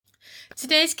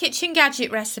Today's kitchen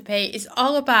gadget recipe is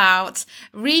all about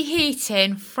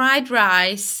reheating fried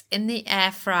rice in the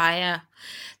air fryer.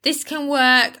 This can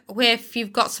work if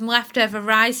you've got some leftover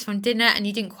rice from dinner and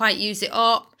you didn't quite use it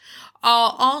up,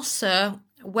 or also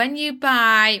when you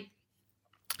buy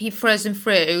your frozen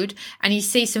food and you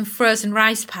see some frozen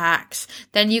rice packs,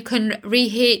 then you can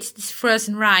reheat this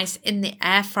frozen rice in the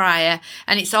air fryer,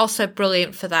 and it's also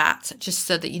brilliant for that, just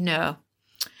so that you know.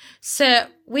 So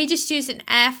we just use an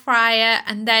air fryer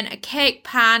and then a cake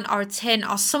pan or a tin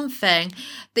or something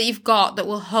that you've got that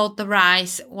will hold the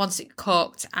rice once it's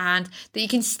cooked, and that you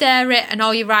can stir it and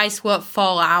all your rice won't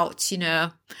fall out,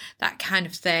 that kind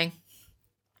of thing.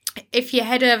 If you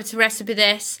head over to Recipe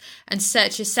This and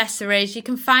search accessories, you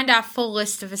can find our full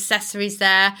list of accessories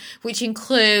there, which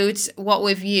includes what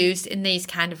we've used in these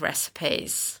kind of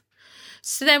recipes.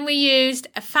 So then we used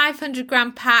a 500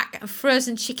 gram pack of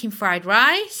frozen chicken fried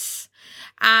rice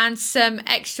and some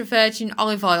extra virgin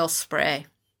olive oil spray.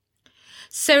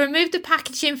 So remove the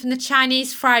packaging from the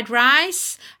Chinese fried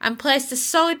rice and place the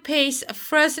solid piece of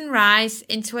frozen rice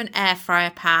into an air fryer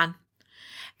pan.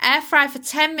 Air fry for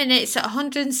 10 minutes at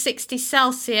 160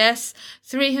 Celsius,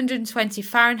 320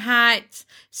 Fahrenheit.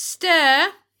 Stir.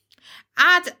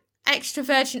 Add extra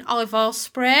virgin olive oil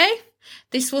spray.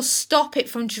 This will stop it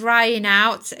from drying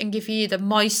out and give you the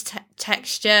moist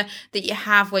texture that you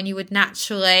have when you would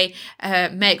naturally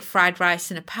make fried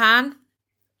rice in a pan.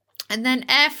 And then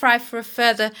air fry for a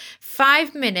further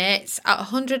 5 minutes at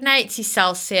 180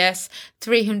 Celsius,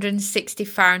 360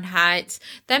 Fahrenheit.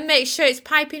 Then make sure it's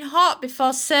piping hot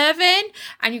before serving,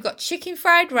 and you've got chicken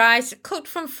fried rice cooked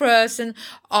from frozen,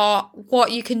 or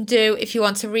what you can do if you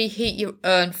want to reheat your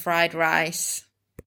own fried rice.